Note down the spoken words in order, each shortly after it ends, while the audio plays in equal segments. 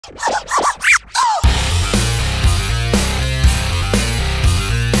Hey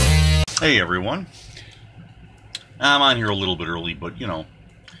everyone, I'm on here a little bit early, but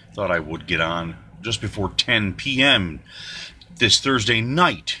thought I would get on just before 10 p.m. this Thursday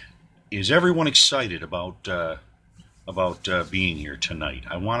night. Is everyone excited about being here tonight?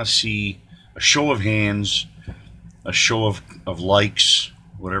 I want to see a show of hands, a show of likes,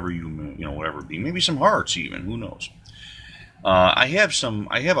 whatever whatever it be, maybe some hearts even. Who knows? I have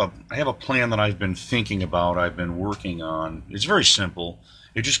a plan that I've been thinking about. I've been working on. It's very simple.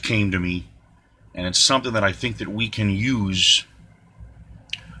 It just came to me, and it's something that I think that we can use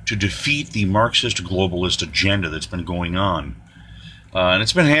to defeat the Marxist globalist agenda that's been going on. And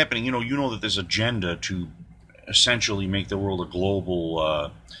it's been happening. You know that this agenda to essentially make the world a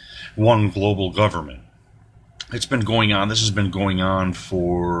global, one global government. It's been going on. This has been going on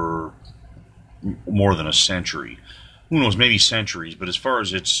for more than a century. Who knows, maybe centuries. But as far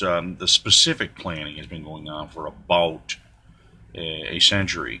as its the specific planning has been going on for about a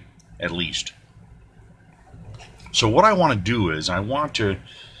century at least. So what I want to do is I want to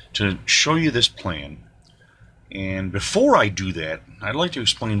show you this plan, and before I do that, I'd like to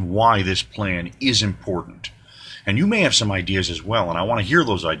explain why this plan is important. And you may have some ideas as well, and I want to hear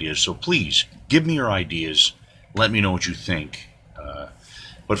those ideas, so please give me your ideas. Let me know what you think.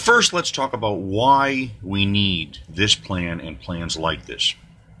 But first, let's talk about why we need this plan and plans like this.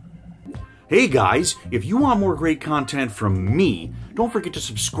 Hey guys, if you want more great content from me, don't forget to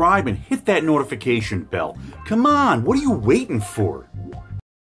subscribe and hit that notification bell. Come on, what are you waiting for?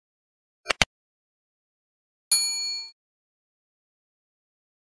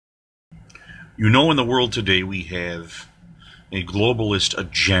 In the world today we have a globalist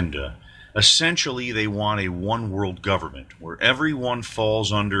agenda. Essentially, they want a one-world government where everyone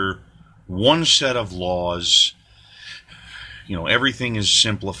falls under one set of laws. Everything is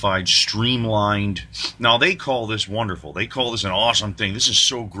simplified, streamlined. Now, they call this wonderful. They call this an awesome thing. This is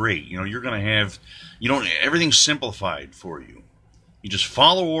so great. You're going to have, everything's simplified for you. You just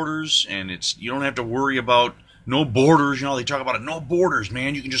follow orders, and you don't have to worry about no borders. They talk about it, no borders,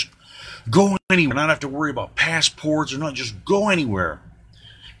 man. You can just go anywhere, not have to worry about passports or not. Just go anywhere.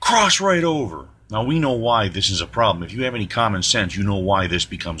 Cross right over. Now, we know why this is a problem. If you have any common sense, you know why this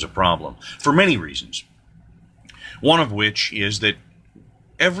becomes a problem. For many reasons. One of which is that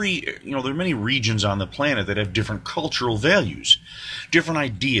there are many regions on the planet that have different cultural values, different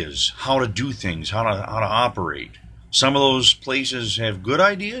ideas, how to do things, how to operate. Some of those places have good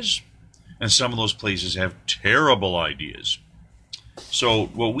ideas, and some of those places have terrible ideas. So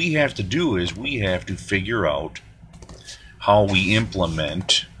what we have to do is we have to figure out how we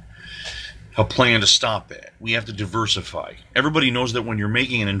implement a plan to stop that. We have to diversify. Everybody knows that when you're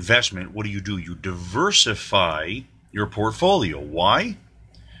making an investment, what do? You diversify your portfolio. Why?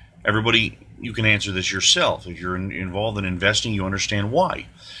 Everybody, you can answer this yourself. If you're involved in investing, you understand why.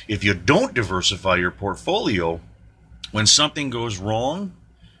 If you don't diversify your portfolio, when something goes wrong,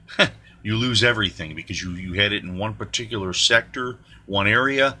 you lose everything because you had it in one particular sector, one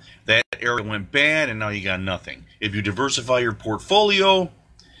area. That area went bad, and now you got nothing. If you diversify your portfolio,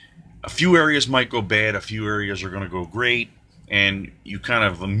 a few areas might go bad, a few areas are going to go great, and you kind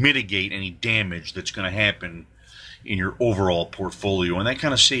of mitigate any damage that's going to happen in your overall portfolio, and that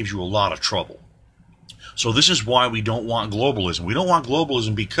kind of saves you a lot of trouble. So this is why we don't want globalism. We don't want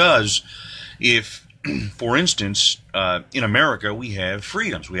globalism because if, for instance, in America we have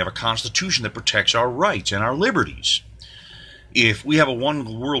freedoms. We have a constitution that protects our rights and our liberties. If we have a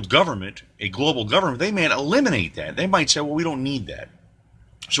one-world government, a global government, they might eliminate that. They might say, well, we don't need that.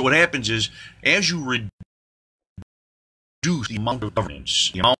 So what happens is, as you reduce the amount of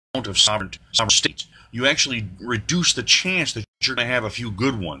governance, the amount of sovereign states, you actually reduce the chance that you're going to have a few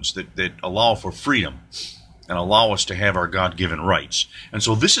good ones that allow for freedom and allow us to have our God-given rights. And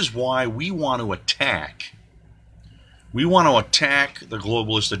so this is why we want to attack. We want to attack the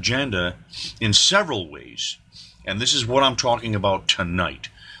globalist agenda in several ways. And this is what I'm talking about tonight.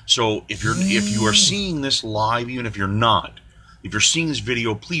 So if you are seeing this live, even if you're not, if you're seeing this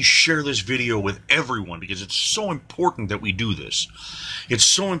video, please share this video with everyone because it's so important that we do this. It's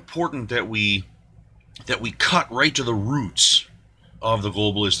so important that we cut right to the roots of the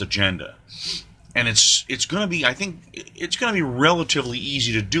globalist agenda. And it's going to be, I think, it's going to be relatively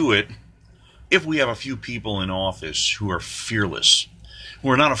easy to do it if we have a few people in office who are fearless, who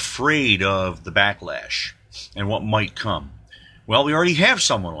are not afraid of the backlash and what might come. Well, we already have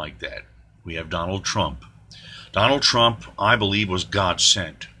someone like that. We have Donald Trump. Donald Trump, I believe, was God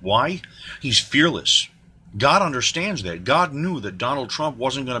sent. Why? He's fearless. God understands that. God knew that Donald Trump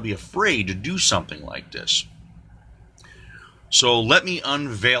wasn't going to be afraid to do something like this. So let me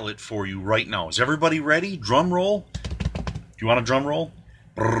unveil it for you right now. Is everybody ready? Drum roll. Do you want a drum roll?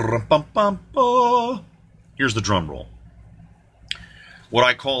 Here's the drum roll. What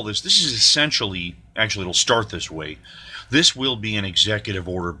I call this is essentially, actually it'll start this way. This will be an executive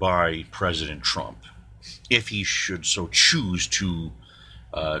order by President Trump, if he should so choose to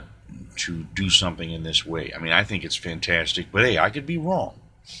do something in this way. I mean, I think it's fantastic, but hey, I could be wrong.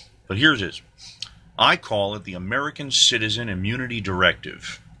 But here's it. I call it the American Citizen Immunity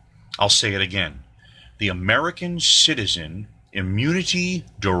Directive. I'll say it again. The American Citizen Immunity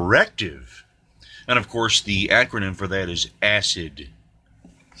Directive. And of course, the acronym for that is ACID.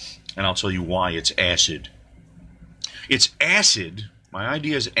 And I'll tell you why it's ACID. It's acid. My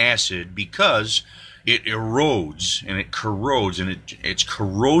idea is acid because it erodes and it corrodes and it's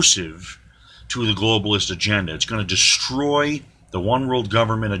corrosive to the globalist agenda. It's going to destroy the one world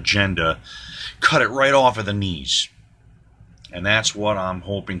government agenda, cut it right off at the knees. And that's what I'm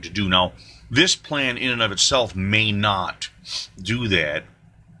hoping to do. Now, this plan in and of itself may not do that,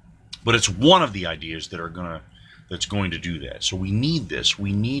 but it's one of the ideas that's going to do that. So we need this.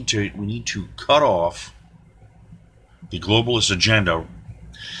 We need to cut off the globalist agenda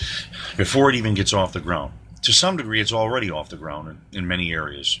before it even gets off the ground. To some degree, it's already off the ground in many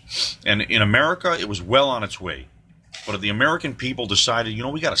areas. And in America, it was well on its way. But the American people decided,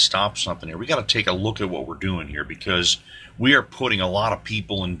 we got to stop something here. We got to take a look at what we're doing here because we are putting a lot of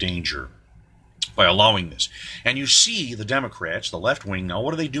people in danger by allowing this. And you see the Democrats, the left wing, now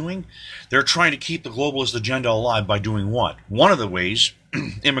what are they doing? They're trying to keep the globalist agenda alive by doing what? One of the ways,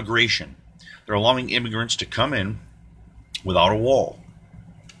 immigration. They're allowing immigrants to come in without a wall.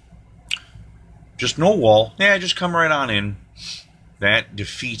 Just no wall. Yeah, just come right on in. That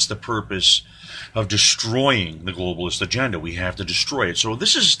defeats the purpose of destroying the globalist agenda. We have to destroy it. So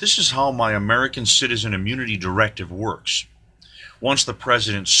this is how my American Citizen Immunity Directive works. Once the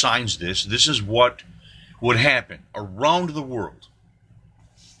president signs this is what would happen around the world.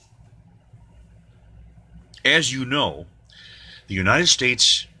 As you know, the United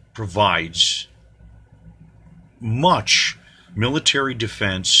States provides much military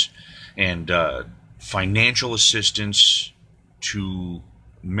defense and financial assistance to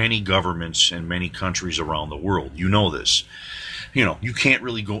many governments and many countries around the world. You know this. You can't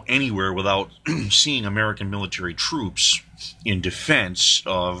really go anywhere without seeing American military troops in defense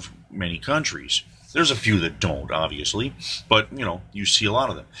of many countries. There's a few that don't, obviously, but, you see a lot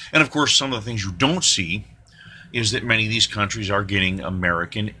of them. And, of course, some of the things you don't see is that many of these countries are getting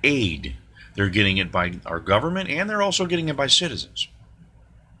American aid. They're getting it by our government, and they're also getting it by citizens.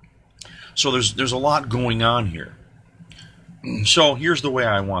 So there's a lot going on here. So here's the way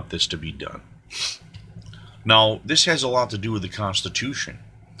I want this to be done. Now, this has a lot to do with the Constitution.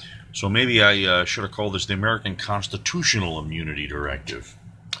 So maybe I should have called this the American Constitutional Immunity Directive.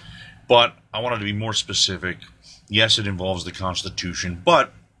 But I wanted to be more specific. Yes, it involves the Constitution,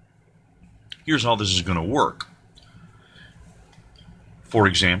 but here's how this is going to work. For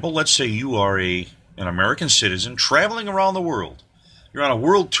example, let's say you are an American citizen traveling around the world. You're on a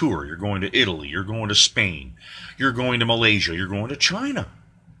world tour. You're going to Italy. You're going to Spain. You're going to Malaysia. You're going to China.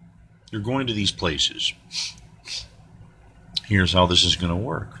 You're going to these places. Here's how this is going to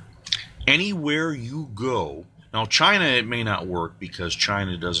work. Anywhere you go, now China, it may not work because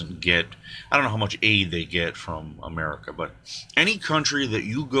China doesn't get, I don't know how much aid they get from America, but any country that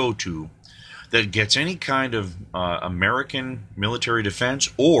you go to that gets any kind of American military defense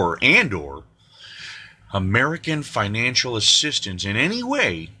or American financial assistance in any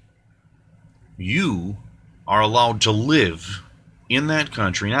way, you are allowed to live in that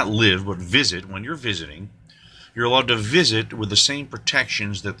country, not live, but visit when you're visiting. You're allowed to visit with the same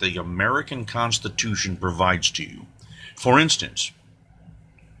protections that the American Constitution provides to you. For instance,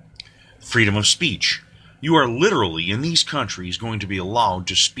 freedom of speech. You are literally, in these countries, going to be allowed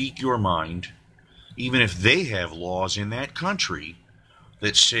to speak your mind, even if they have laws in that country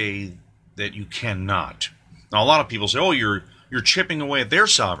that say that you cannot. Now, a lot of people say, oh, you're chipping away at their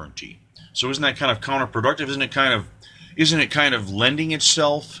sovereignty. So isn't that kind of counterproductive? Isn't it kind of lending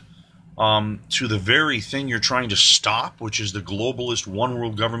itself to the very thing you're trying to stop, which is the globalist one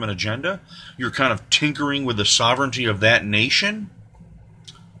world government agenda? You're kind of tinkering with the sovereignty of that nation?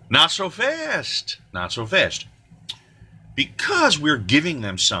 Not so fast. Not so fast. Because we're giving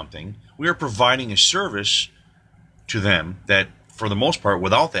them something, we are providing a service to them that, for the most part,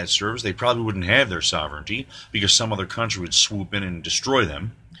 without that service, they probably wouldn't have their sovereignty because some other country would swoop in and destroy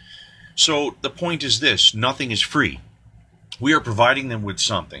them. So the point is this: nothing is free. We are providing them with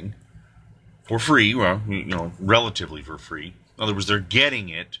something for free, well, relatively for free. In other words, they're getting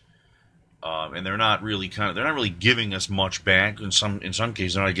it and they're not really giving us much back. In some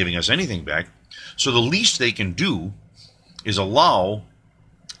cases, they're not giving us anything back. So the least they can do is allow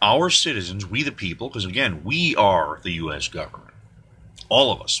our citizens, we the people, because again, we are the U.S. government,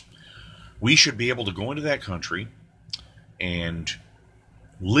 all of us. We should be able to go into that country and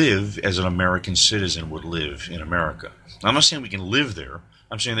live as an American citizen would live in America. I'm not saying we can live there.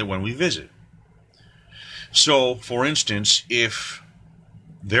 I'm saying that when we visit. So, for instance, if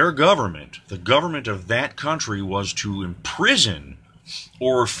their government, the government of that country, was to imprison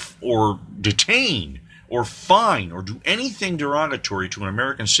or detain or fine or do anything derogatory to an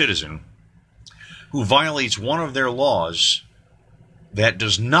American citizen who violates one of their laws that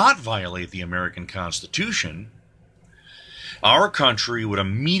does not violate the American Constitution, our country would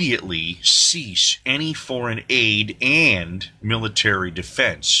immediately cease any foreign aid and military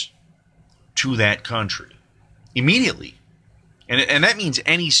defense to that country. Immediately. And that means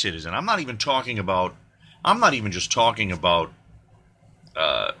any citizen. I'm not even just talking about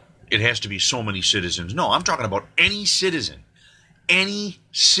it has to be so many citizens. No, I'm talking about any citizen. Any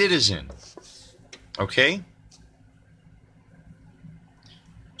citizen. Okay?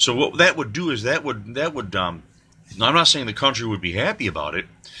 So what that would do is that would I'm not saying the country would be happy about it,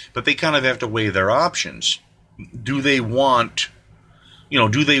 but they kind of have to weigh their options. Do they want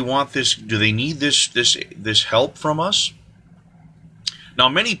this? Do they need this help from us? Now,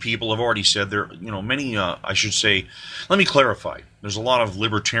 many people have already said I should say, let me clarify. There's a lot of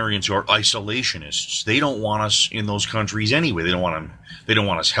libertarians who are isolationists. They don't want us in those countries anyway. They don't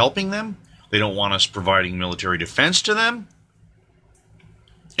want us helping them. They don't want us providing military defense to them.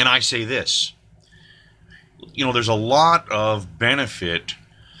 And I say this, there's a lot of benefit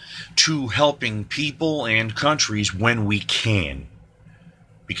to helping people and countries when we can.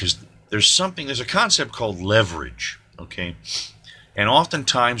 Because there's a concept called leverage, okay? And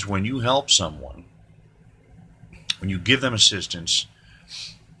oftentimes when you help someone, when you give them assistance,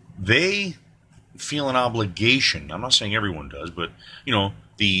 they feel an obligation. I'm not saying everyone does, but,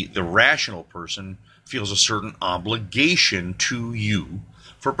 the rational person feels a certain obligation to you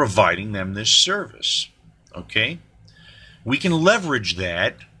for providing them this service, okay? We can leverage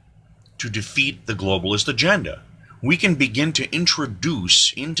that to defeat the globalist agenda. We can begin to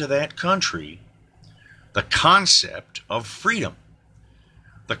introduce into that country the concept of freedom,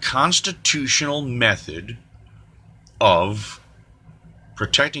 the constitutional method of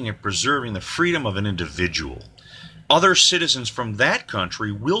protecting and preserving the freedom of an individual. Other citizens from that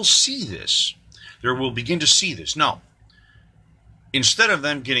country will see this. They will begin to see this. Now, instead of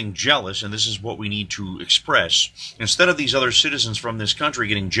them getting jealous, and this is what we need to express, instead of these other citizens from this country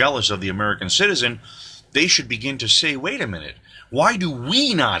getting jealous of the American citizen, they should begin to say, wait a minute, why do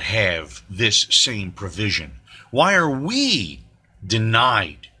we not have this same provision? Why are we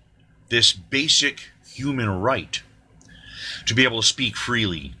denied this basic human right to be able to speak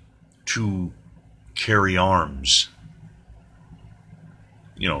freely, to carry arms,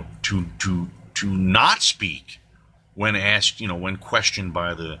 to not speak when asked, when questioned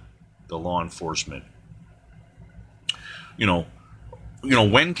by the law enforcement?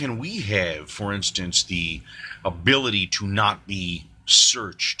 When can we have, for instance, the ability to not be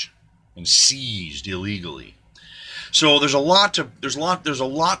searched and seized illegally? So there's a lot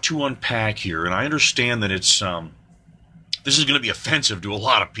to unpack here, and I understand that this is going to be offensive to a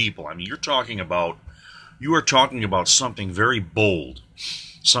lot of people. I mean, you are talking about something very bold,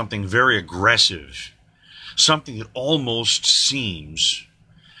 something very aggressive, something that almost seems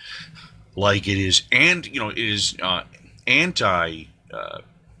like it is, anti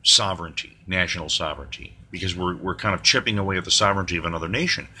sovereignty, national sovereignty, because we're kind of chipping away at the sovereignty of another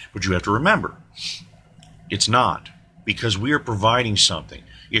nation. But you have to remember, it's not, because we are providing something.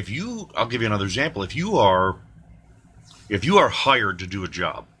 I'll give you another example. If you are hired to do a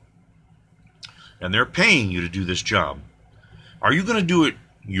job, and they're paying you to do this job, are you going to do it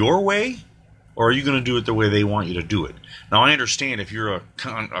your way, or are you going to do it the way they want you to do it? Now, I understand if you're a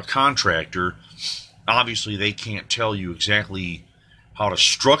contractor, obviously they can't tell you exactly how to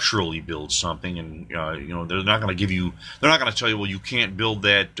structurally build something, and they're not going to tell you, well, you can't build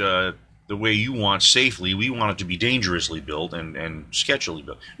that the way you want safely. We want it to be dangerously built and sketchily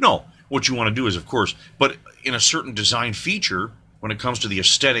built. No, what you want to do is, of course, but in a certain design feature, when it comes to the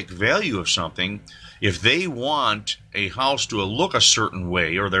aesthetic value of something, if they want a house to look a certain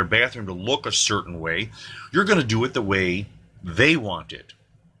way or their bathroom to look a certain way, you're going to do it the way they want it.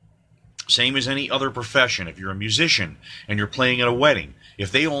 Same as any other profession. If you're a musician and you're playing at a wedding,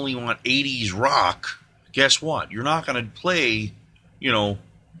 if they only want 80s rock, guess what? You're not going to play,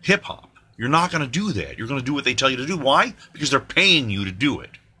 hip-hop. You're not going to do that. You're going to do what they tell you to do. Why? Because they're paying you to do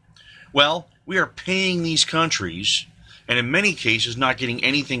it. Well, we are paying these countries, and in many cases not getting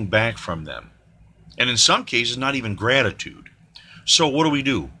anything back from them. And in some cases not even gratitude. So what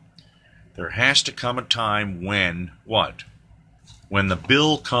do? There has to come a time when, what? When the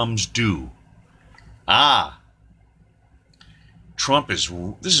bill comes due. This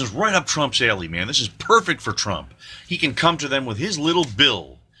is right up Trump's alley, man. This is perfect for Trump. He can come to them with his little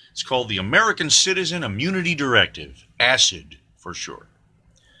bill. It's called the American Citizen Immunity Directive. ACID, for sure.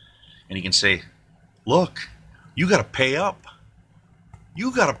 And he can say, look, you got to pay up.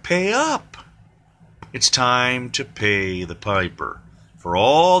 You got to pay up. It's time to pay the piper. For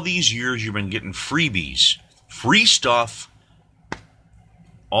all these years, you've been getting freebies, free stuff,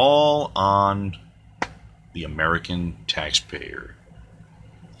 all on the American taxpayer.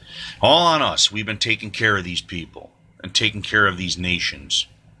 All on us. We've been taking care of these people and taking care of these nations.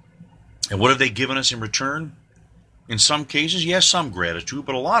 And what have they given us in return? In some cases, yes, some gratitude,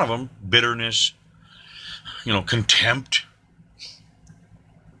 but a lot of them, bitterness, contempt.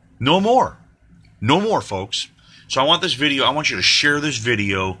 No more. No more, folks. So I want you to share this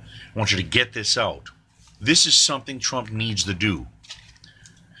video. I want you to get this out. This is something Trump needs to do.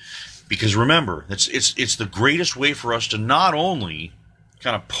 Because remember, it's the greatest way for us to not only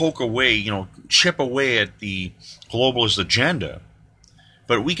kind of poke away, chip away at the globalist agenda,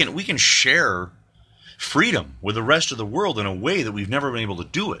 but we can share freedom with the rest of the world in a way that we've never been able to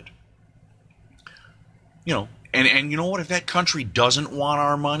do it. And you know what? If that country doesn't want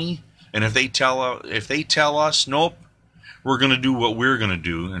our money, and if they tell us, nope, we're going to do what we're going to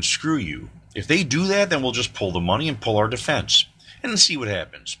do, and screw you. If they do that, then we'll just pull the money and pull our defense, and see what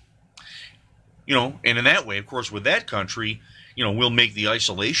happens. And in that way, of course, with that country, we'll make the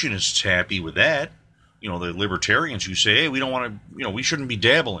isolationists happy with that. The libertarians who say, hey, we don't want to, we shouldn't be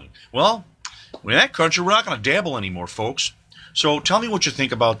dabbling. Well, in that country, we're not going to dabble anymore, folks. So tell me what you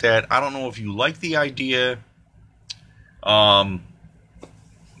think about that. I don't know if you like the idea. Oh,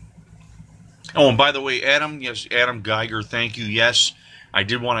 and by the way, Adam Geiger, thank you. Yes, I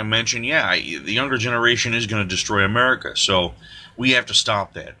did want to mention, the younger generation is going to destroy America. So we have to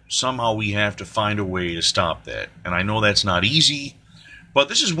stop that. Somehow we have to find a way to stop that. And I know that's not easy, but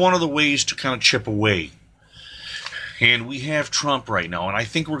this is one of the ways to kind of chip away. And we have Trump right now, and I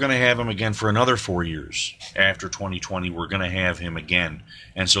think we're going to have him again for another 4 years. After 2020, we're going to have him again.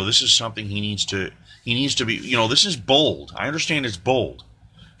 And so this is something he needs to be, this is bold. I understand it's bold.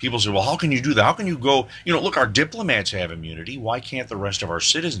 People say, well, how can you do that? How can you go, look, our diplomats have immunity. Why can't the rest of our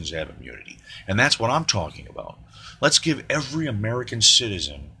citizens have immunity? And that's what I'm talking about. Let's give every American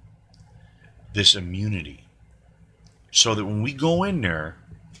citizen this immunity so that when we go in there,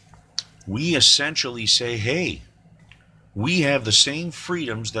 we essentially say, hey, we have the same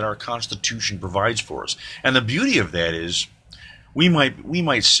freedoms that our Constitution provides for us. And the beauty of that is we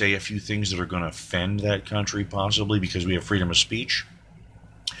might say a few things that are going to offend that country possibly because we have freedom of speech.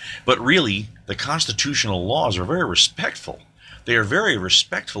 But really, the constitutional laws are very respectful. They are very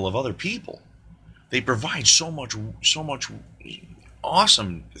respectful of other people. They provide so much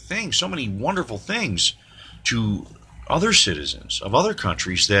awesome things, so many wonderful things to other citizens of other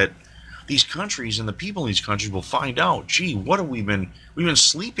countries that these countries and the people in these countries will find out, gee, what have we've been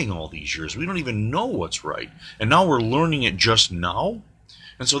sleeping all these years. We don't even know what's right. And now we're learning it just now.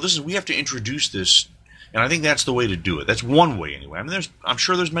 And so we have to introduce this. And I think that's the way to do it. That's one way anyway. I mean, I'm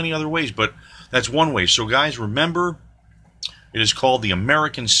sure there's many other ways, but that's one way. So guys, remember, it is called the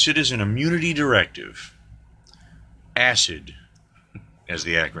American Citizen Immunity Directive. ACID, as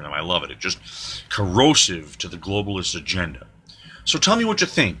the acronym. I love it. It's just corrosive to the globalist agenda. So tell me what you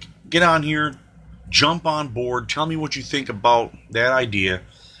think. Get on here, jump on board, tell me what you think about that idea.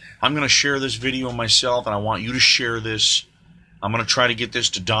 I'm going to share this video myself, and I want you to share this. I'm going to try to get this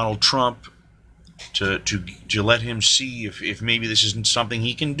to Donald Trump to let him see if maybe this isn't something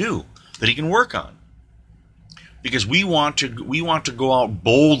he can do, that he can work on. Because we want to go out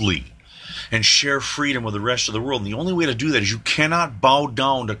boldly and share freedom with the rest of the world. And the only way to do that is you cannot bow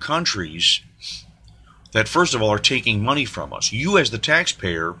down to countries that, first of all, are taking money from us. You, as the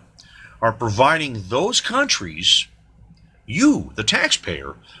taxpayer, are providing those countries, you, the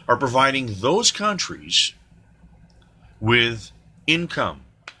taxpayer, are providing those countries with income,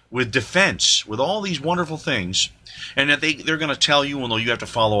 with defense, with all these wonderful things, and that they're going to tell you, well, no, you have to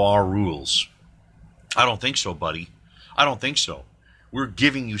follow our rules. I don't think so, buddy. I don't think so. We're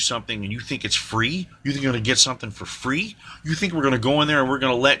giving you something and you think it's free? You think you're going to get something for free? You think we're going to go in there and we're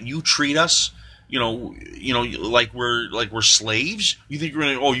going to let you treat us like we're slaves? You think you're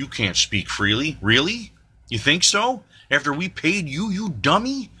going to, you can't speak freely? Really? You think so? After we paid you, you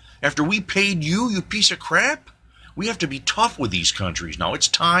dummy? After we paid you, you piece of crap? We have to be tough with these countries now. It's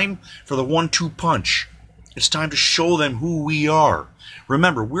time for the 1-2 punch. It's time to show them who we are.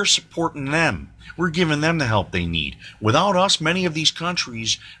 Remember, we're supporting them. We're giving them the help they need. Without us, many of these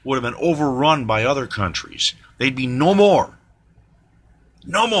countries would have been overrun by other countries. They'd be no more.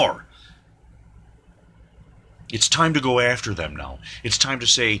 No more. It's time to go after them now. It's time to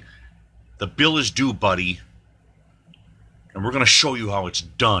say, the bill is due, buddy, and we're going to show you how it's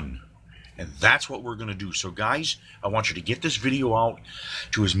done. And that's what we're going to do. So, guys, I want you to get this video out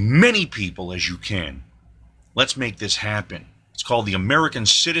to as many people as you can. Let's make this happen. It's called the American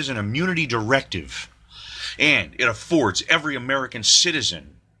Citizen Immunity Directive. And it affords every American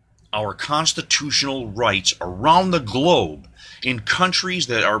citizen our constitutional rights around the globe in countries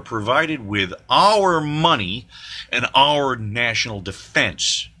that are provided with our money and our national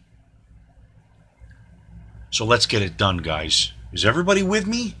defense. So let's get it done, guys. Is everybody with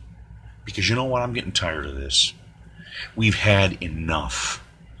me? Because you know what? I'm getting tired of this. We've had enough.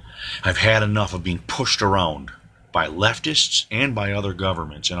 I've had enough of being pushed around by leftists and by other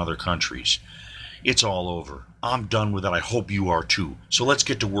governments in other countries. It's all over. I'm done with it. I hope you are too. So let's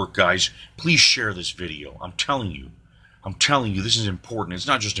get to work, guys. Please share this video. I'm telling you, this is important. It's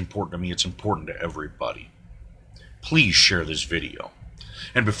not just important to me, it's important to everybody. Please share this video.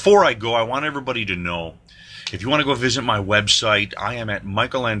 And before I go, I want everybody to know, if you want to go visit my website, I am at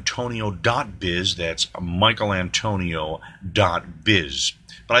michaelantonio.biz. That's michaelantonio.biz.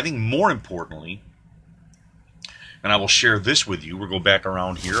 But I think more importantly, and I will share this with you. We'll go back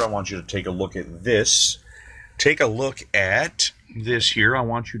around here. I want you to take a look at this. Take a look at this here. I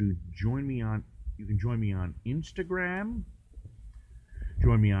want you to join me on, you can join me on Instagram.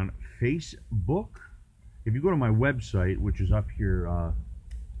 Join me on Facebook. If you go to my website, which is up here,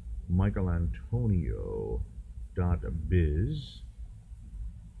 michaelantonio.biz,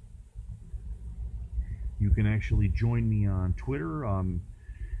 you can actually join me on Twitter,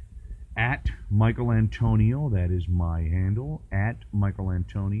 at michaelantonio. That is my handle, at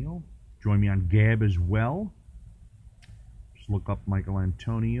michaelantonio. Join me on Gab as well. Just look up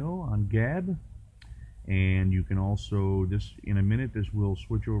Michaelantonio on Gab. And you can also, in a minute, this will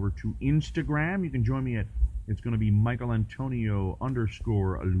switch over to Instagram. You can join me at, it's going to be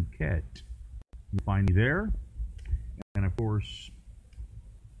michaelantonio_Luquette. You find me there. And of course,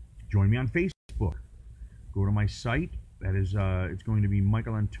 join me on Facebook. Go to my site. That is, it's going to be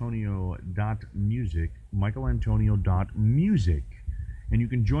michaelantonio.music, michaelantonio.music. And you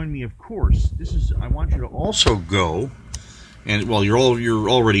can join me, of course. I want you to also go, and, well, you're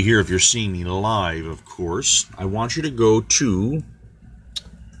already here if you're seeing me live, of course. I want you to go to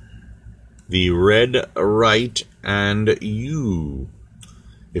the Red, Right, and You.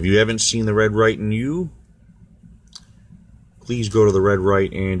 If you haven't seen the Red, Right, and You, please go to the Red,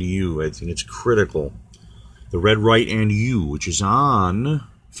 Right, and You. I think it's critical. The Red, Right, and You, which is on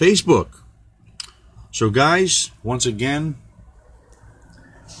Facebook. So, guys, once again,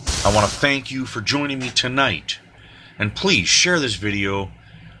 I want to thank you for joining me tonight. And please share this video.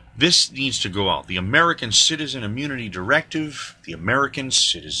 This needs to go out. The American Citizen Immunity Directive. The American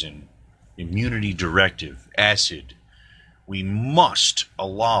Citizen Immunity Directive. ACID. We must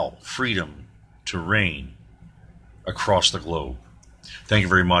allow freedom to reign across the globe. Thank you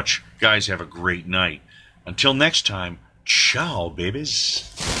very much. Guys, have a great night. Until next time, ciao, babies.